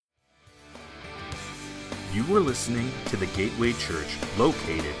You are listening to the Gateway Church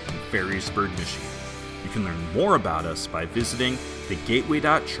located in Ferrysburg, Michigan. You can learn more about us by visiting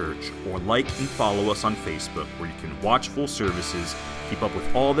thegateway.church or like and follow us on Facebook, where you can watch full services, keep up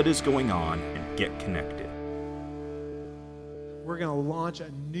with all that is going on, and get connected. We're going to launch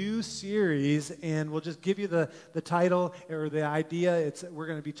a new series, and we'll just give you the title or the idea. We're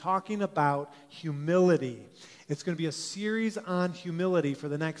going to be talking about humility. It's going to be a series on humility for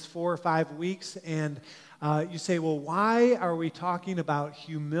the next 4 or 5 weeks, and you say, well, why are we talking about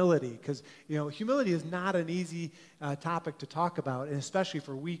humility? Because, humility is not an easy topic to talk about, and especially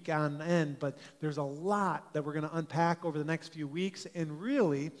for week on end, but there's a lot that we're going to unpack over the next few weeks, and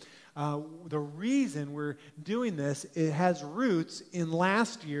really, the reason we're doing this, it has roots in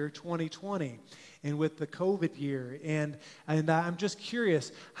last year, 2020, and with the COVID year, and I'm just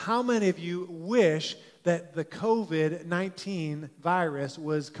curious, how many of you wish that the COVID-19 virus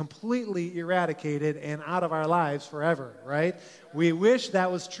was completely eradicated and out of our lives forever, right? We wish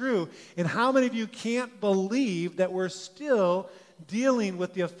that was true. And how many of you can't believe that we're still dealing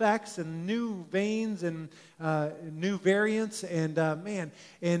with the effects and new veins and new variants, and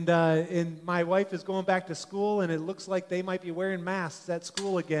and my wife is going back to school, and it looks like they might be wearing masks at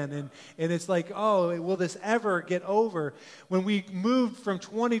school again, and it's like, oh, will this ever get over? When we moved from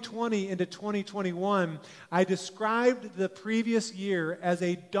 2020 into 2021, I described the previous year as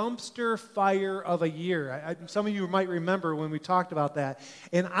a dumpster fire of a year. Some of you might remember when we talked about that,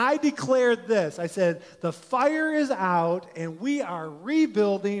 and I declared this. I said, the fire is out, and we are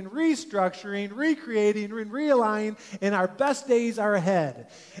rebuilding, restructuring, recreating, and realigning, and our best days are ahead.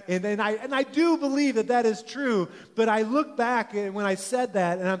 And I do believe that is true, but I look back and when I said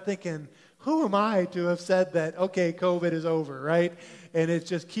that, and I'm thinking, who am I to have said that, okay, COVID is over, right? And it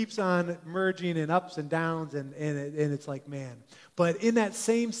just keeps on merging and ups and downs, and it's like, man. But in that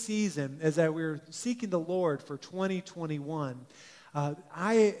same season, as we were seeking the Lord for 2021,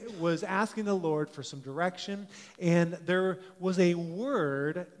 I was asking the Lord for some direction, and there was a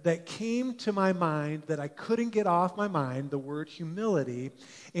word that came to my mind that I couldn't get off my mind, the word humility.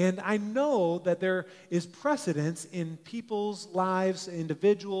 And I know that there is precedence in people's lives,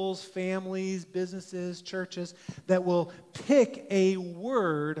 individuals, families, businesses, churches, that will pick a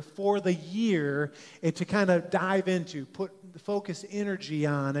word for the year and to kind of dive into, put focus energy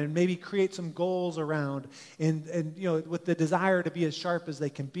on, and maybe create some goals around, and with the desire to be as sharp as they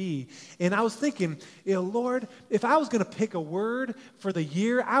can be. And I was thinking, Lord, if I was going to pick a word for the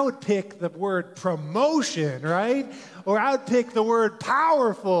year, I would pick the word promotion, right? Or I would pick the word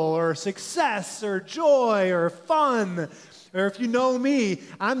powerful, or success, or joy, or fun. Or if you know me,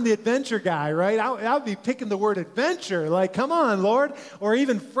 I'm the adventure guy, right? I would be picking the word adventure, like, come on, Lord. Or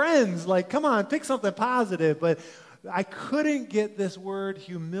even friends, like, come on, pick something positive. But I couldn't get this word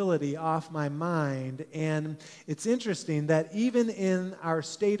humility off my mind, and it's interesting that even in our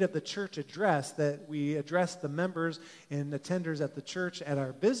State of the Church address that we addressed the members and attenders at the church at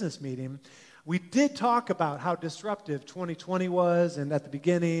our business meeting, we did talk about how disruptive 2020 was, and at the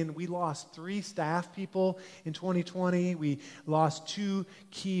beginning, we lost 3 staff people in 2020. We lost 2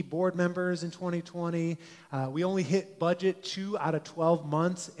 key board members in 2020. We only hit budget 2 out of 12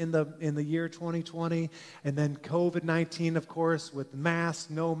 months in the year 2020, and then COVID-19, of course, with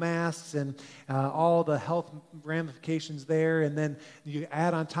masks, no masks, and all the health ramifications there. And then you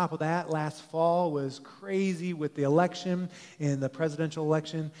add on top of that, last fall was crazy with the election and the presidential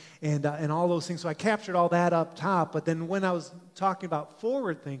election, and all those things. So I captured all that up top, but then when I was talking about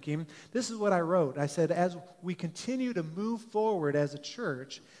forward thinking, this is what I wrote. I said, as we continue to move forward as a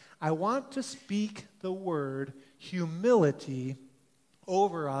church, I want to speak the word humility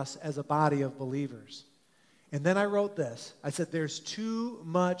over us as a body of believers. And then I wrote this. I said, there's too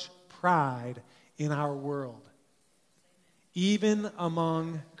much pride in our world. Even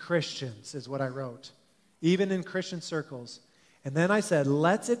among Christians is what I wrote. Even in Christian circles. And then I said,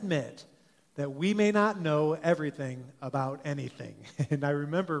 let's admit that we may not know everything about anything. And I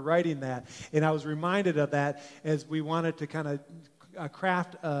remember writing that, and I was reminded of that as we wanted to kind of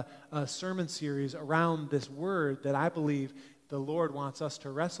craft a sermon series around this word that I believe the Lord wants us to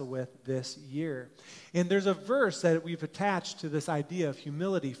wrestle with this year. And there's a verse that we've attached to this idea of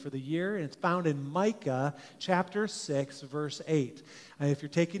humility for the year, and it's found in Micah chapter 6, verse 8. And if you're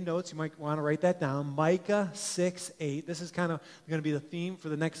taking notes, you might want to write that down. Micah 6:8. This is kind of going to be the theme for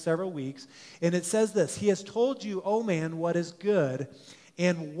the next several weeks. And it says this, "He has told you, O man, what is good,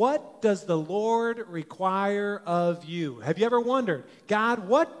 And what does the Lord require of you? Have you ever wondered, God,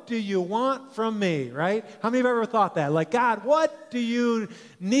 what do you want from me, right? How many have ever thought that? Like, God, what do you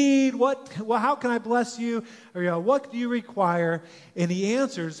need? How can I bless you? Or, what do you require? And he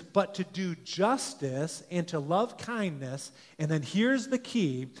answers, but to do justice and to love kindness, and then here's the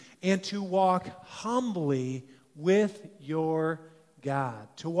key, and to walk humbly with your God.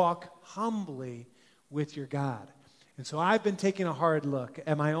 To walk humbly with your God. And so I've been taking a hard look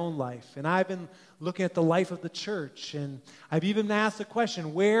at my own life, and I've been looking at the life of the church, and I've even asked the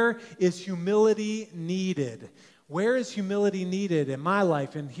question, where is humility needed? Where is humility needed in my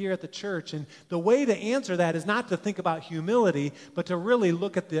life and here at the church? And the way to answer that is not to think about humility, but to really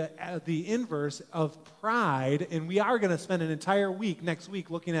look at the inverse of pride. And we are going to spend an entire week next week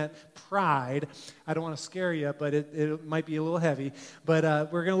looking at pride. I don't want to scare you, but it might be a little heavy. But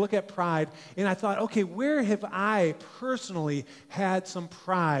we're going to look at pride. And I thought, okay, where have I personally had some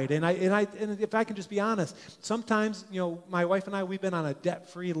pride? And if I can just be honest, sometimes, my wife and I, we've been on a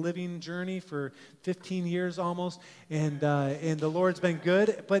debt-free living journey for 15 years almost. And the Lord's been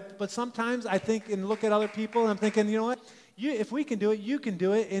good, but sometimes I think and look at other people, and I'm thinking, you know what? If we can do it, you can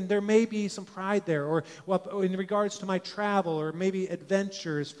do it, and there may be some pride there, or in regards to my travel, or maybe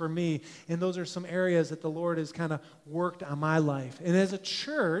adventures for me, and those are some areas that the Lord has kind of worked on my life. And as a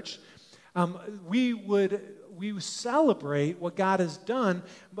church, we celebrate what God has done,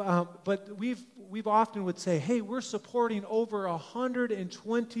 but we've often would say, hey, we're supporting over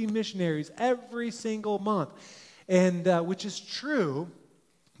 120 missionaries every single month. And which is true,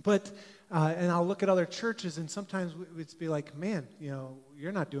 but and I'll look at other churches, and sometimes we'd be like, man,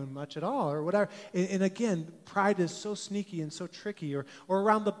 you're not doing much at all, or whatever. And again, pride is so sneaky and so tricky, or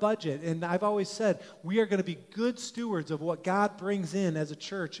around the budget. And I've always said we are going to be good stewards of what God brings in as a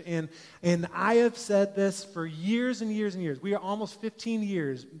church. And I have said this for years and years and years. We are almost 15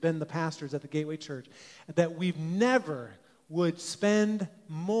 years been the pastors at the Gateway Church, that we've never would spend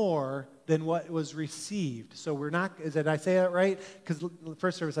more than what was received. So we're not, did I say that right? Because the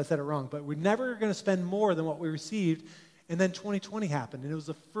first service I said it wrong, but we're never going to spend more than what we received. And then 2020 happened, and it was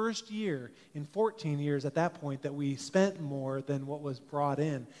the first year in 14 years at that point that we spent more than what was brought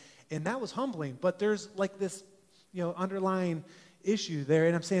in. And that was humbling, but there's like this, underlying issue there.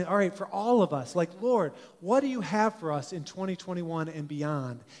 And I'm saying, all right, for all of us, like, Lord, what do you have for us in 2021 and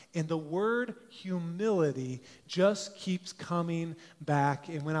beyond? And the word humility just keeps coming back.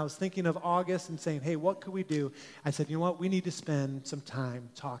 And when I was thinking of August and saying, hey, what could we do? I said, you know what? We need to spend some time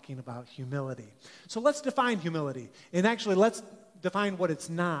talking about humility. So let's define humility. And actually, let's define what it's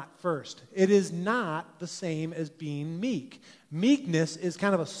not first. It is not the same as being meek. Meekness is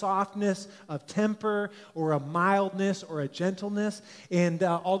kind of a softness of temper, or a mildness, or a gentleness. And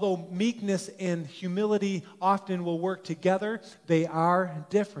although meekness and humility often will work together, they are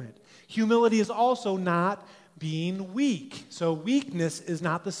different. Humility is also not being weak. So weakness is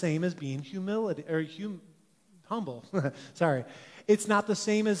not the same as being humble. Sorry. It's not the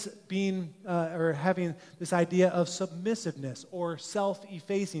same as being or having this idea of submissiveness or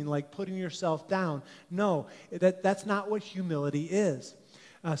self-effacing, like putting yourself down. No, that's not what humility is.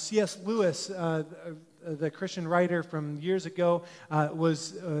 C.S. Lewis, the Christian writer from years ago,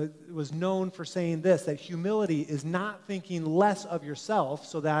 was known for saying this, that humility is not thinking less of yourself,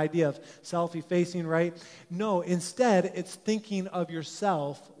 so the idea of self-effacing, right? No, instead, it's thinking of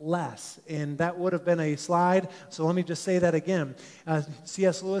yourself less. And that would have been a slide, so let me just say that again.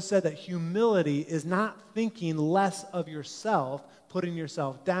 C.S. Lewis said that humility is not thinking less of yourself, putting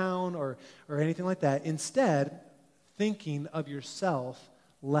yourself down or anything like that. Instead, thinking of yourself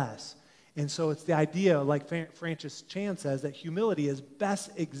less. And so it's the idea, like Francis Chan says, that humility is best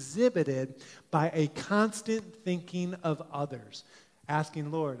exhibited by a constant thinking of others.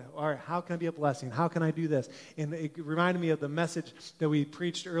 Asking, Lord, all right, how can I be a blessing? How can I do this? And it reminded me of the message that we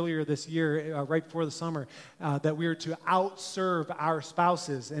preached earlier this year, right before the summer, that we are to outserve our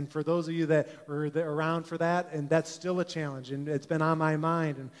spouses. And for those of you that are around for that, and that's still a challenge, and it's been on my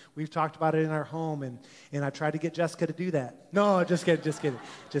mind, and we've talked about it in our home, and I tried to get Jessica to do that. No, just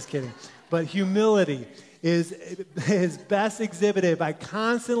kidding. But humility is best exhibited by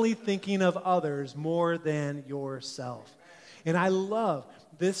constantly thinking of others more than yourself. And I love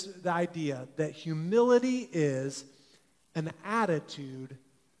the idea that humility is an attitude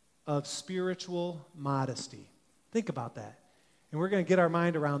of spiritual modesty. Think about that. And we're going to get our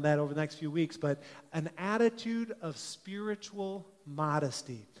mind around that over the next few weeks, but an attitude of spiritual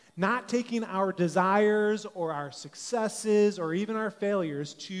modesty. Not taking our desires or our successes or even our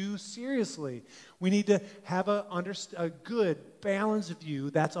failures too seriously. We need to have a good, balanced view.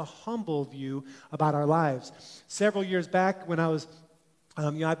 That's a humble view about our lives. Several years back when I was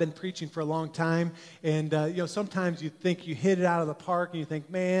I've been preaching for a long time, and sometimes you think you hit it out of the park, and you think,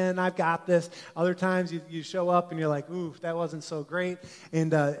 man, I've got this. Other times you show up, and you're like, ooh, that wasn't so great.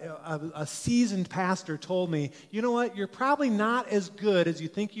 And a seasoned pastor told me, you know what, you're probably not as good as you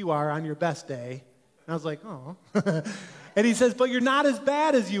think you are on your best day. And I was like, oh. And he says, but you're not as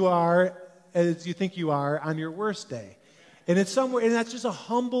bad as you think you are on your worst day. And it's somewhere, and that's just a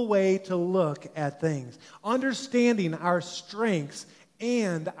humble way to look at things. Understanding our strengths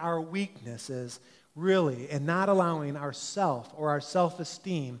and our weaknesses, really, and not allowing our self or our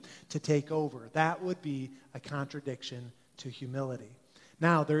self-esteem to take over. That would be a contradiction to humility.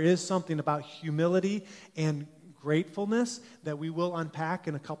 Now, there is something about humility and gratefulness that we will unpack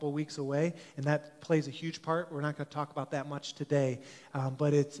in a couple of weeks away, and that plays a huge part. We're not going to talk about that much today,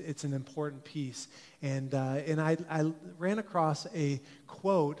 but it's an important piece. And I ran across a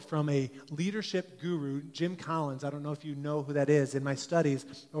quote from a leadership guru, Jim Collins. I don't know if you know who that is, in my studies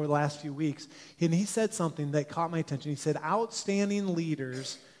over the last few weeks. And he said something that caught my attention. He said, outstanding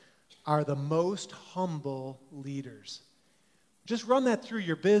leaders are the most humble leaders. Just run that through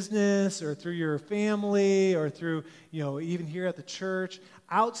your business or through your family or through, even here at the church.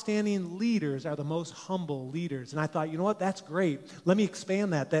 Outstanding leaders are the most humble leaders. And I thought, you know what, that's great. Let me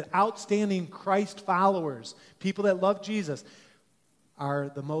expand that outstanding Christ followers, people that love Jesus,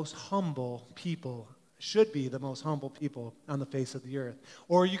 are the most humble people, should be the most humble people on the face of the earth.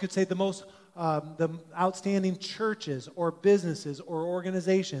 Or you could say the outstanding churches or businesses or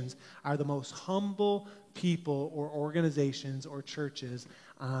organizations are the most humble people or organizations or churches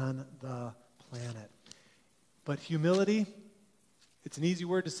on the planet. But humility, it's an easy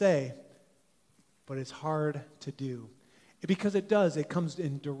word to say, but it's hard to do. Because it comes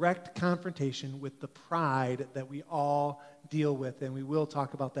in direct confrontation with the pride that we all deal with, and we will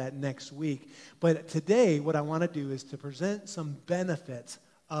talk about that next week. But today, what I want to do is to present some benefits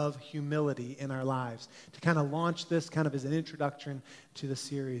of humility in our lives, to kind of launch this kind of as an introduction to the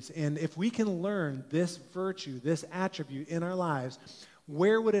series. And if we can learn this virtue, this attribute in our lives,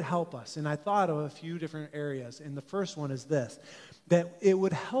 where would it help us? And I thought of a few different areas. And the first one is this, that it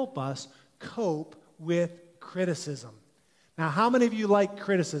would help us cope with criticism. Now, how many of you like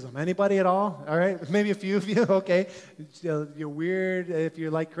criticism? Anybody at all? All right, maybe a few of you, okay. You're weird if you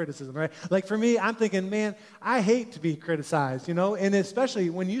like criticism, right? Like for me, I'm thinking, man, I hate to be criticized, and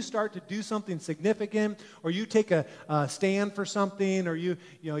especially when you start to do something significant or you take a stand for something or you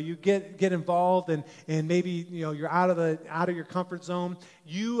get involved and maybe, you're out of your comfort zone.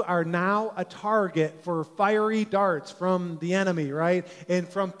 You are now a target for fiery darts from the enemy, right? And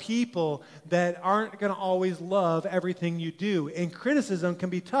from people that aren't going to always love everything you do. And criticism can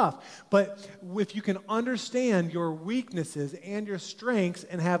be tough. But if you can understand your weaknesses and your strengths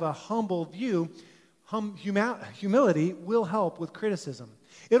and have a humble view, humility will help with criticism.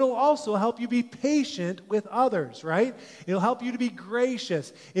 It'll also help you be patient with others, right? It'll help you to be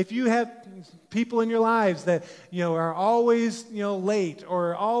gracious. If you have people in your lives that, are always, late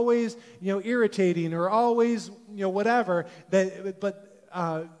or always, irritating or always, whatever, but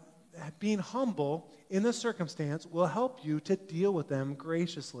being humble in the circumstance will help you to deal with them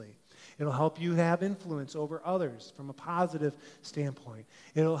graciously. It'll help you have influence over others from a positive standpoint.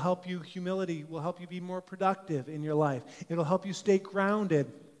 Humility will help you be more productive in your life. It'll help you stay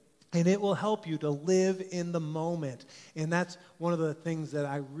grounded, and it will help you to live in the moment. And that's one of the things that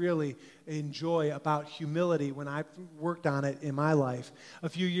I really enjoy about humility when I worked on it in my life. A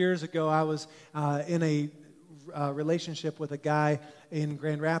few years ago, I was in a relationship with a guy in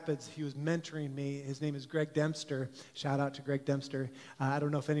Grand Rapids. He was mentoring me. His name is Greg Dempster. Shout out to Greg Dempster. I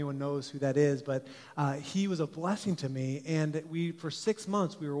don't know if anyone knows who that is, but he was a blessing to me. And for 6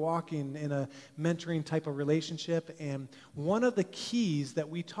 months, we were walking in a mentoring type of relationship. And one of the keys that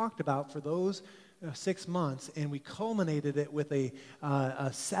we talked about for those 6 months, and we culminated it with a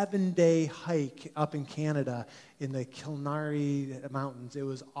 7-day hike up in Canada in the Kilnary Mountains. It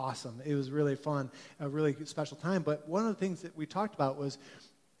was awesome. It was really fun, a really special time. But one of the things that we talked about was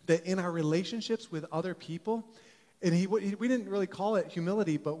that in our relationships with other people, and we didn't really call it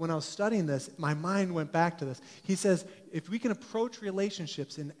humility, but when I was studying this, my mind went back to this. He says, if we can approach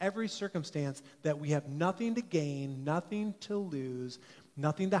relationships in every circumstance that we have nothing to gain, nothing to lose,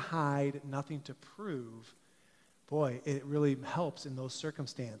 nothing to hide, nothing to prove, boy, it really helps in those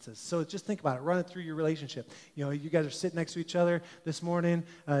circumstances. So just think about it. Run it through your relationship. You guys are sitting next to each other this morning,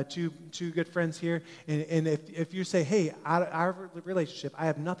 two good friends here, and if you say, hey, our relationship, I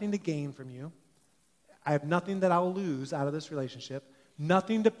have nothing to gain from you, I have nothing that I'll lose out of this relationship,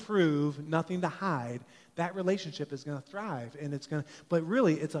 nothing to prove, nothing to hide, that relationship is going to thrive, and but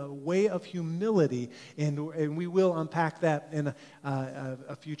really, it's a way of humility, and we will unpack that in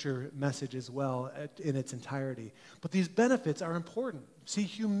a future message as well in its entirety. But these benefits are important. See,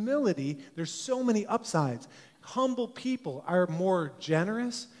 humility, there's so many upsides. Humble people are more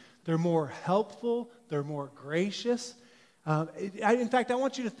generous, they're more helpful, they're more gracious. In fact, I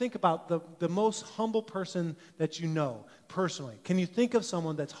want you to think about the most humble person that you know personally. Can you think of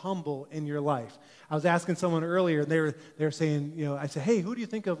someone that's humble in your life? I was asking someone earlier, and they were saying, I said, hey, who do you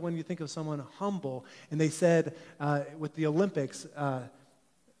think of when you think of someone humble? And they said, with the Olympics,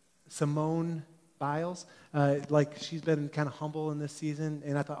 Simone Biles, like she's been kind of humble in this season,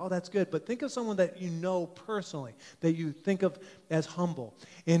 and I thought, oh, that's good. But think of someone that you know personally, that you think of as humble.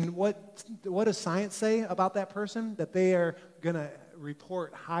 And what does science say about that person? That they are going to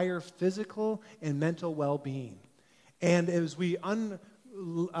report higher physical and mental well-being. And as we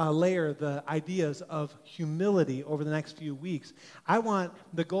layer the ideas of humility over the next few weeks,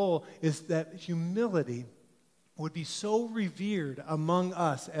 the goal is that humility would be so revered among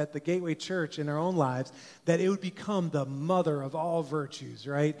us at the Gateway Church in our own lives that it would become the mother of all virtues,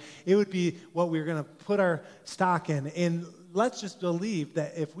 right? It would be what we're going to put our stock in. And let's just believe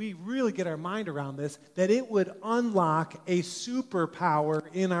that if we really get our mind around this, that it would unlock a superpower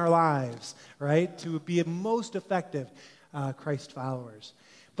in our lives, right? To be most effective Christ followers.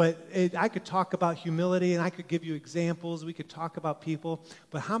 But I could talk about humility, and I could give you examples. We could talk about people.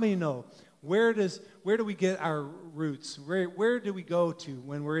 But how many know, where do we get our roots? Where do we go to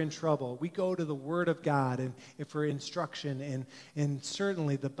when we're in trouble? We go to the Word of God and for instruction. And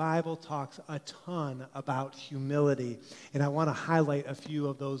certainly the Bible talks a ton about humility. And I want to highlight a few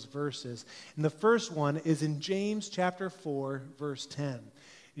of those verses. And the first one is in James chapter 4, verse 10.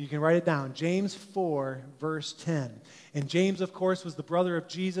 You can write it down, James 4, verse 10. And James, of course, was the brother of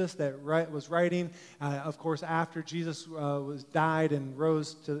Jesus that was writing, of course, after Jesus died and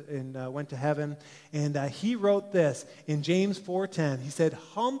went to heaven. And he wrote this in James 4:10. He said,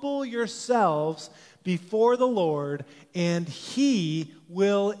 "Humble yourselves before the Lord, and He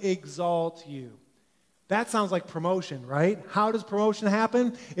will exalt you." That sounds like promotion, right? How does promotion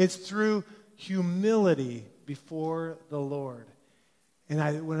happen? It's through humility before the Lord.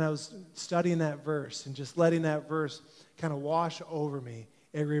 And when I was studying that verse and just letting that verse kind of wash over me,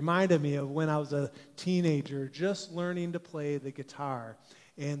 it reminded me of when I was a teenager just learning to play the guitar.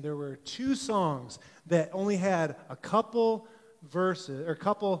 And there were two songs that only had a couple verses or a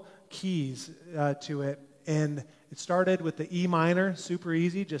couple keys to it. And it started with the E minor, super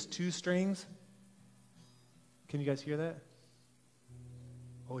easy, just 2 strings. Can you guys hear that?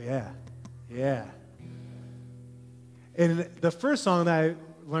 Oh, yeah. Yeah. And the first song that I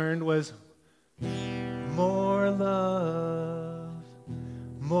learned was more love,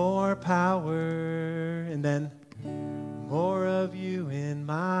 more power, and then more of you in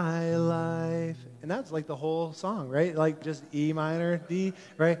my life. And that's like the whole song, right? Like just E minor, D,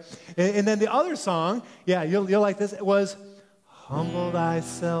 right? And then the other song, yeah, you'll like this, it was humble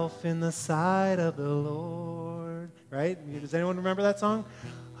thyself in the sight of the Lord, right? Does anyone remember that song?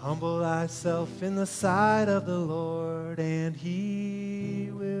 Humble thyself in the sight of the Lord, and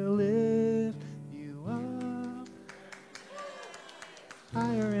He will lift you up.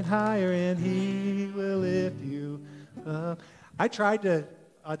 Higher and higher, and He will lift you up. I tried to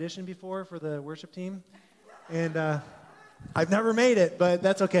audition before for the worship team, and I've never made it, but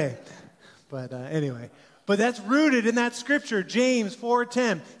that's okay. But anyway, but that's rooted in that scripture. James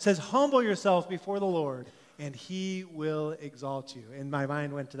 4:10 says, "Humble yourself before the Lord, and He will exalt you." And my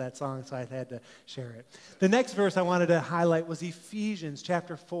mind went to that song, so I had to share it. The next verse I wanted to highlight was Ephesians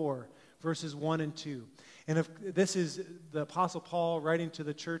chapter 4, verses 1 and 2. And this is the Apostle Paul writing to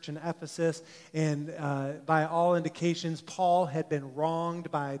the church in Ephesus. And by all indications, Paul had been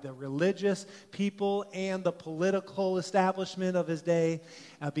wronged by the religious people and the political establishment of his day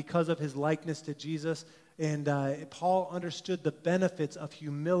because of his likeness to Jesus. And Paul understood the benefits of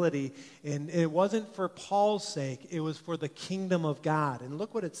humility. And it wasn't for Paul's sake. It was for the kingdom of God. And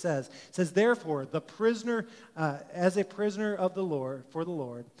look what it says. It says, "Therefore, the prisoner, as a prisoner of the Lord, for the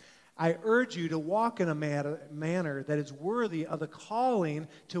Lord, I urge you to walk in a manner that is worthy of the calling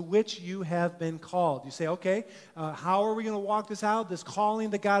to which you have been called." You say, okay, how are we going to walk this out? This calling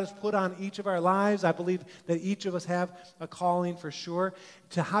that God has put on each of our lives. I believe that each of us have a calling for sure.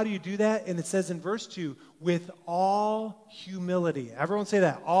 To how do you do that? And it says in verse 2, with all humility. Everyone say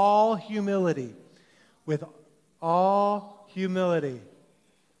that. All humility. With all humility.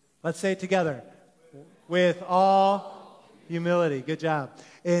 Let's say it together. With all humility. Good job.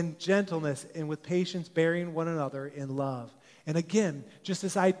 In gentleness and with patience bearing one another in love. And again, just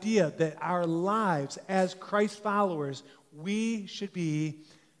this idea that our lives as Christ followers, we should be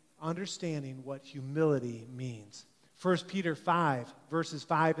understanding what humility means. 1 Peter 5, verses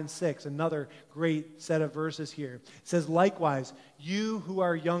 5 and 6, another great set of verses here. It says, likewise, you who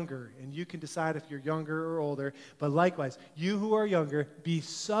are younger, and you can decide if you're younger or older, but likewise, you who are younger, be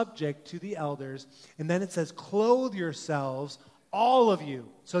subject to the elders. And then it says, clothe yourselves, all of you.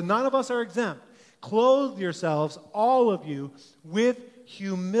 So none of us are exempt. Clothe yourselves, all of you, with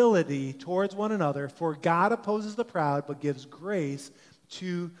humility towards one another, for God opposes the proud, but gives grace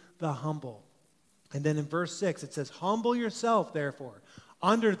to the humble. And then in verse 6, it says, humble yourself, therefore,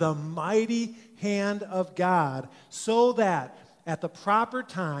 under the mighty hand of God, so that at the proper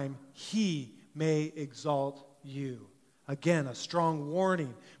time he may exalt you. Again, a strong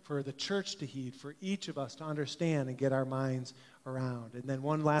warning for the church to heed, for each of us to understand and get our minds around. And then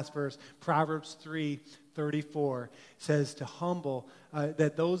one last verse, Proverbs 3:34 says to humble,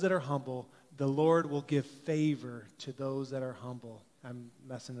 that those that are humble, the Lord will give favor to those that are humble. I'm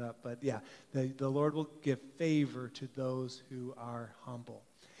messing it up, but yeah, the Lord will give favor to those who are humble.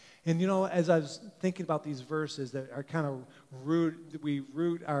 And you know, as I was thinking about these verses that are kind of we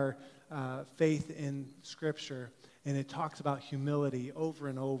root our faith in Scripture, and it talks about humility over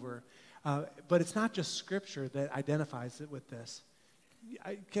and over. But it's not just Scripture that identifies it with this.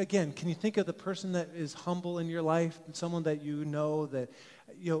 Again, can you think of the person that is humble in your life, someone that you know that,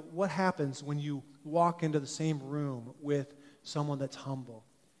 you know, what happens when you walk into the same room with someone that's humble?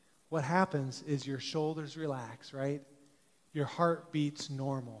 What happens is your shoulders relax, right? Your heart beats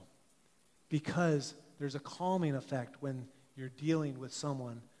normal because there's a calming effect when you're dealing with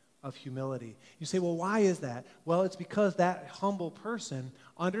someone of humility. You say, well, why is that? Well, it's because that humble person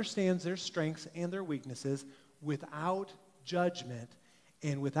understands their strengths and their weaknesses without judgment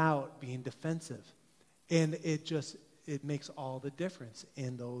and without being defensive. And it makes all the difference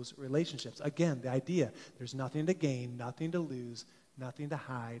in those relationships. Again, the idea, there's nothing to gain, nothing to lose, nothing to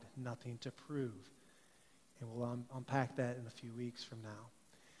hide, nothing to prove. And we'll unpack that in a few weeks from now.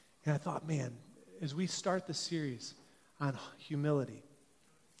 And I thought, man, as we start the series on humility,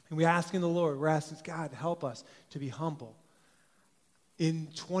 and we're asking the Lord, we're asking God to help us to be humble. In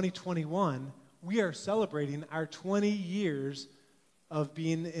 2021, we are celebrating our 20 years of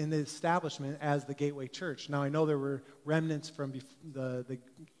being in the establishment as the Gateway Church. Now, I know there were remnants from the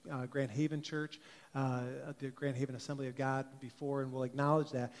Grand Haven Church, the Grand Haven Assembly of God before, and we'll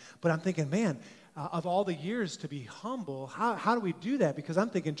acknowledge that. But I'm thinking, man, of all the years to be humble, how do we do that? Because I'm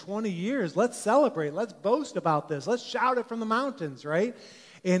thinking 20 years, let's celebrate, let's boast about this, let's shout it from the mountains, right?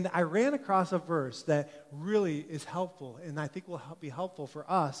 And I ran across a verse that really is helpful, and I think will be helpful for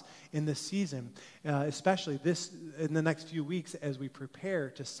us in this season, especially in the next few weeks as we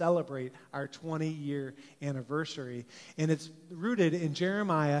prepare to celebrate our 20-year anniversary. And it's rooted in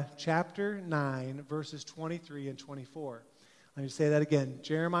Jeremiah chapter 9, verses 23 and 24. Let me say that again,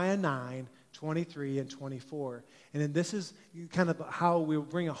 Jeremiah 9, 23 and 24. And then this is kind of how we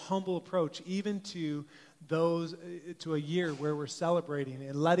bring a humble approach even to a year where we're celebrating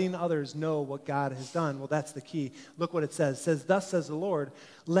and letting others know what God has done. Well, that's the key. Look what it says. It says, thus says the Lord,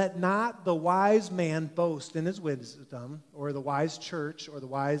 let not the wise man boast in his wisdom, or the wise church or the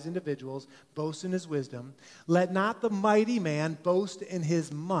wise individuals boast in his wisdom. Let not the mighty man boast in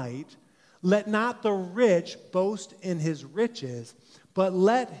his might. Let not the rich boast in his riches, but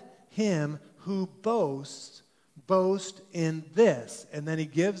let him who boast in this. And then he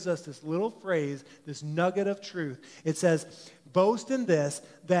gives us this little phrase, this nugget of truth. It says, boast in this,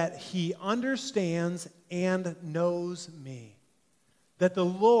 that he understands and knows me. That the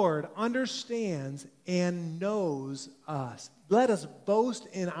Lord understands and knows us. Let us boast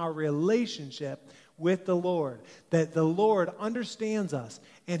in our relationship with the Lord, that the Lord understands us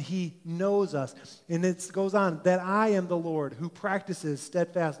and he knows us. And it goes on, that I am the Lord who practices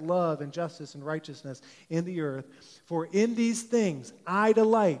steadfast love and justice and righteousness in the earth. For in these things I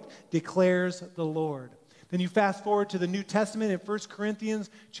delight, declares the Lord. Then you fast forward to the New Testament in 1 Corinthians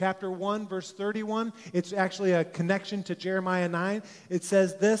chapter 1, verse 31. It's actually a connection to Jeremiah 9. It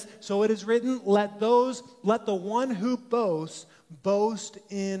says this, so it is written, let the one who boasts boast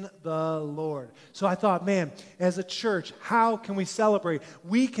in the Lord. So I thought, man, as a church, how can we celebrate?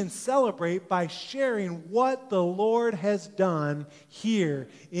 We can celebrate by sharing what the Lord has done here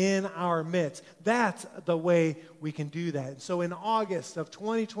in our midst. That's the way we can do that. So in August of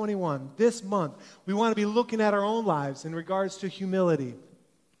 2021, this month, we want to be looking at our own lives in regards to humility.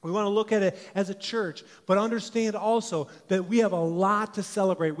 We want to look at it as a church, but understand also that we have a lot to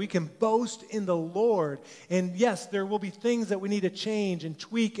celebrate. We can boast in the Lord. And yes, there will be things that we need to change and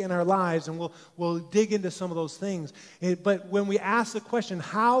tweak in our lives, and we'll dig into some of those things. But when we ask the question,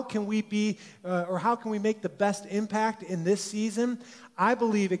 how can we be, or how can we make the best impact in this season? I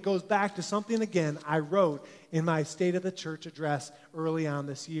believe it goes back to something, again, I wrote in my State of the Church address early on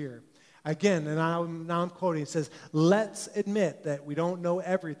this year. Again, and now I'm quoting, it says, let's admit that we don't know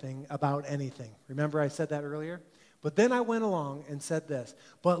everything about anything. Remember I said that earlier? But then I went along and said this,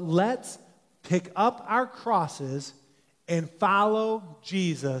 but let's pick up our crosses and follow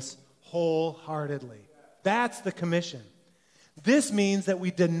Jesus wholeheartedly. That's the commission. This means that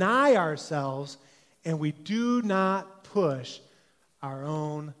we deny ourselves and we do not push our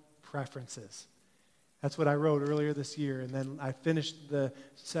own preferences. That's what I wrote earlier this year, and then I finished the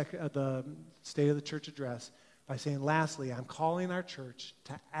State of the Church address by saying, lastly, I'm calling our church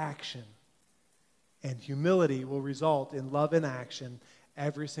to action, and humility will result in love in action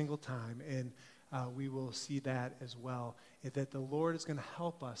every single time, and we will see that as well, that the Lord is going to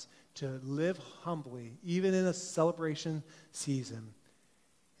help us to live humbly, even in a celebration season,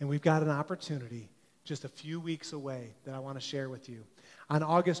 and we've got an opportunity just a few weeks away that I want to share with you. On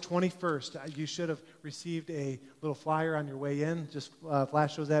August 21st, you should have received a little flyer on your way in. Just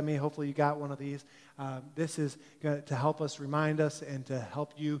flash those at me. Hopefully you got one of these. This is to help us, remind us, and to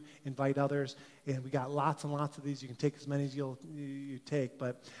help you invite others. And we got lots and lots of these. You can take as many as you take.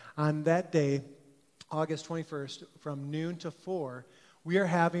 But on that day, August 21st, from noon to 4, we are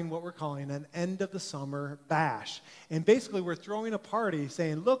having what we're calling an end of the summer bash. And basically we're throwing a party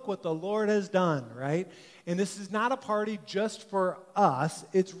saying, look what the Lord has done, right? And this is not a party just for us.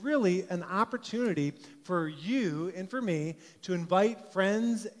 It's really an opportunity for you and for me to invite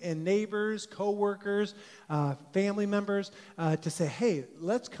friends and neighbors, coworkers, family members to say, hey,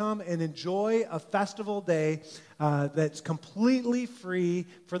 let's come and enjoy a festival day that's completely free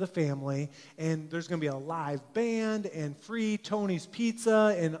for the family. And there's going to be a live band and free Tony's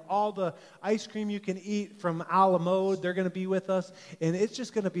Pizza and all the ice cream you can eat from a la mode. They're going to be with us. And it's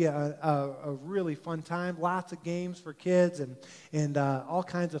just going to be a really fun time. Lots of games for kids and all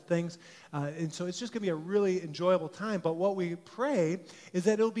kinds of things. And so it's just going to be a really enjoyable time. But what we pray is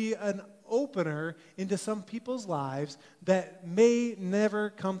that it'll be an opener into some people's lives that may never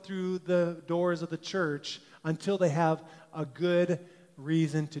come through the doors of the church until they have a good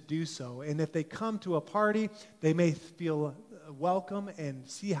reason to do so. And if they come to a party, they may feel welcome and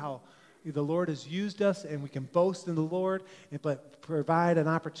see how the Lord has used us, and we can boast in the Lord, but provide an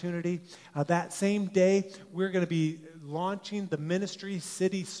opportunity. That same day, we're going to be launching the ministry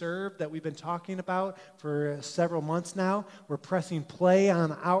City Serve that we've been talking about for several months now. We're pressing play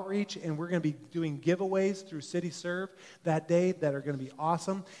on outreach, and we're going to be doing giveaways through City Serve that day that are going to be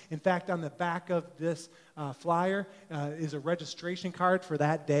awesome. In fact, on the back of this flyer is a registration card for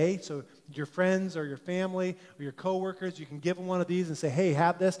that day. So your friends or your family or your coworkers, you can give them one of these and say, hey,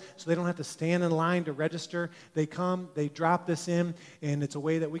 have this, so they don't have to stand in line to register. They come, they drop this in, and it's a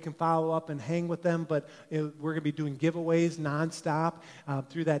way that we can follow up and hang with them. But we're going to be doing giveaways nonstop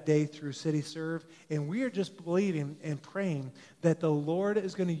through that day through City Serve. And we are just believing and praying that the Lord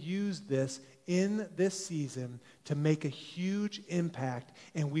is going to use this in this season to make a huge impact,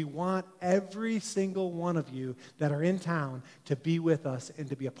 and we want every single one of you that are in town to be with us and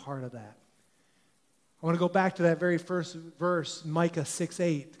to be a part of that. I want to go back to that very first verse, Micah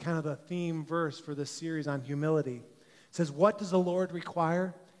 6:8, kind of the theme verse for this series on humility. It says, what does the Lord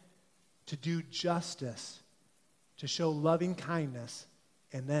require? To do justice, to show loving kindness,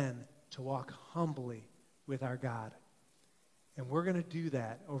 and then to walk humbly with our God. And we're going to do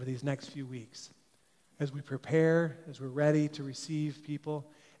that over these next few weeks as we prepare, as we're ready to receive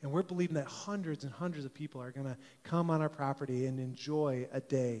people. And we're believing that hundreds and hundreds of people are going to come on our property and enjoy a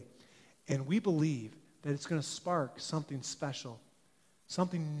day. And we believe that it's going to spark something special,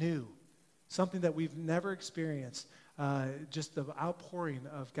 something new, something that we've never experienced, just the outpouring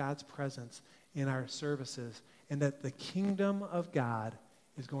of God's presence in our services, and that the kingdom of God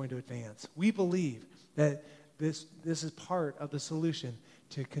is going to advance. We believe that this is part of the solution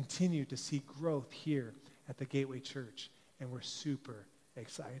to continue to see growth here at the Gateway Church, and we're super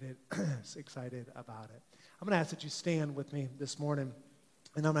excited about it. I'm going to ask that you stand with me this morning,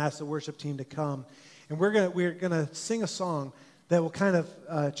 and I'm going to ask the worship team to come, and we're going to sing a song that will kind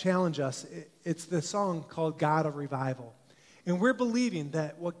of challenge us. It's the song called God of Revival, and we're believing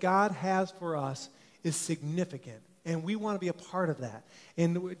that what God has for us is significant. And we want to be a part of that.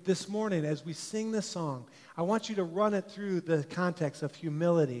 And this morning, as we sing this song, I want you to run it through the context of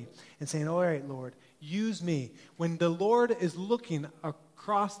humility and saying, all right, Lord, use me. When the Lord is looking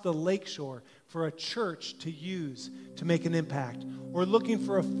across the lakeshore for a church to use to make an impact. We're looking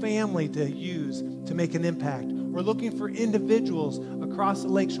for a family to use to make an impact. We're looking for individuals across the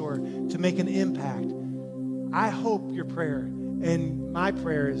lakeshore to make an impact. I hope your prayer, and my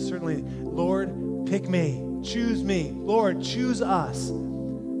prayer is certainly, Lord, pick me, choose me. Lord, choose us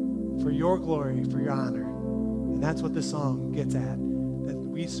for your glory, for your honor. And that's what this song gets at, that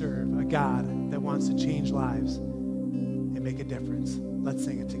we serve a God that wants to change lives and make a difference. Let's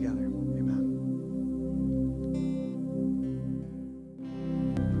sing it together. Amen.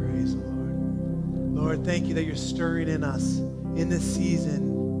 Praise the Lord. Lord, thank you that you're stirring in us in this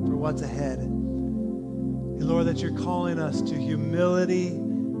season for what's ahead. And Lord, that you're calling us to humility,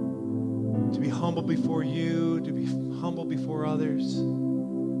 to be humble before you, to be humble before others.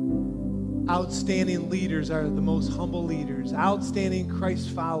 Outstanding leaders are the most humble leaders. Outstanding Christ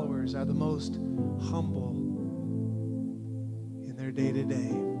followers are the most humble in their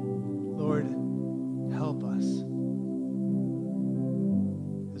day-to-day. Lord, help us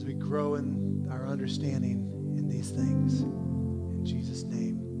as we grow in our understanding in these things. In Jesus'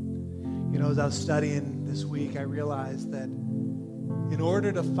 name. You know, as I was studying this week, I realized that in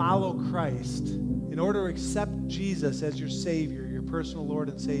order to follow Christ, in order to accept Jesus as your Savior, your personal Lord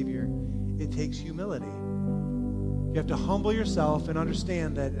and Savior, it takes humility. You have to humble yourself and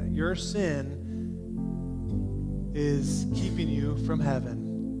understand that your sin is keeping you from heaven.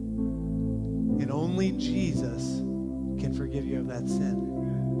 And only Jesus can forgive you of that sin.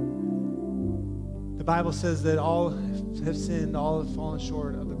 The Bible says that all have sinned, all have fallen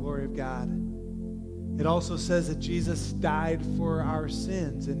short of the glory of God. It also says that Jesus died for our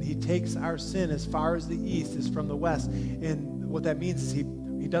sins, and he takes our sin as far as the east is from the west. And what that means is he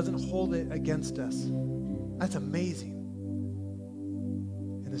doesn't hold it against us. That's amazing.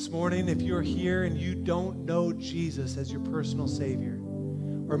 And this morning, if you're here and you don't know Jesus as your personal Savior,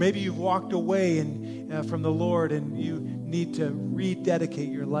 or maybe you've walked away from the Lord and you need to rededicate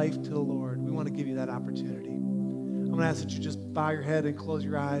your life to the Lord, we want to give you that opportunity. I'm going to ask that you just bow your head and close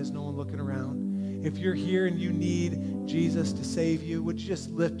your eyes, no one looking around. If you're here and you need Jesus to save you, would you just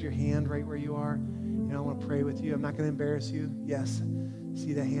lift your hand right where you are? And I want to pray with you. I'm not going to embarrass you. Yes.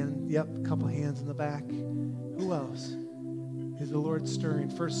 See that hand? Yep, a couple hands in the back. Who else? Is the Lord stirring?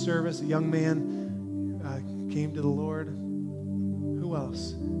 First service, a young man came to the Lord. Who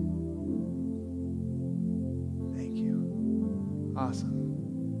else? Thank you. Awesome.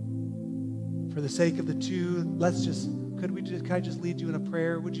 For the sake of the two, could I just lead you in a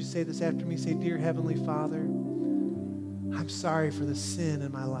prayer? Would you say this after me? Say, Dear Heavenly Father, I'm sorry for the sin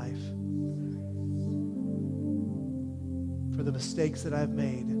in my life, for the mistakes that I've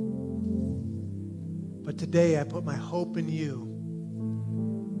made. But today I put my hope in you.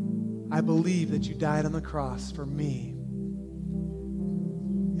 I believe that you died on the cross for me,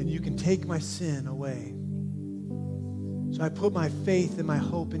 and you can take my sin away. So I put my faith and my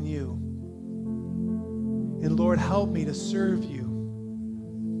hope in you. And Lord, help me to serve you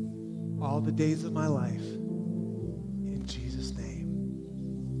all the days of my life. In Jesus'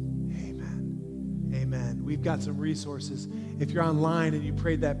 name, amen. Amen. We've got some resources. If you're online and you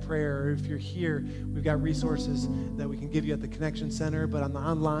prayed that prayer, or if you're here, we've got resources that we can give you at the Connection Center. But on the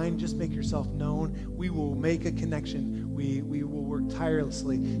online, just make yourself known. We will make a connection. We will work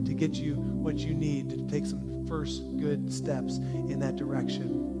tirelessly to get you what you need to take some first good steps in that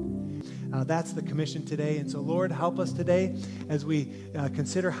direction. That's the commission today. And so, Lord, help us today as we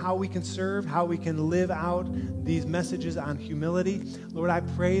consider how we can serve, how we can live out these messages on humility. Lord, I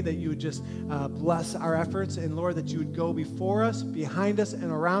pray that you would just bless our efforts, and Lord, that you would go before us, behind us,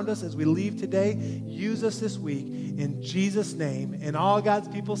 and around us as we leave today. Use us this week in Jesus' name. And all God's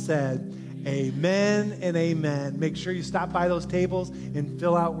people said, amen and amen. Make sure you stop by those tables and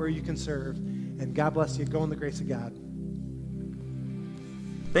fill out where you can serve. And God bless you. Go in the grace of God.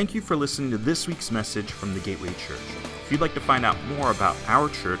 Thank you for listening to this week's message from the Gateway Church. If you'd like to find out more about our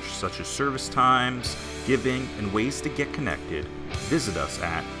church, such as service times, giving, and ways to get connected, visit us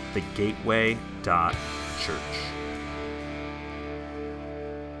at thegateway.church.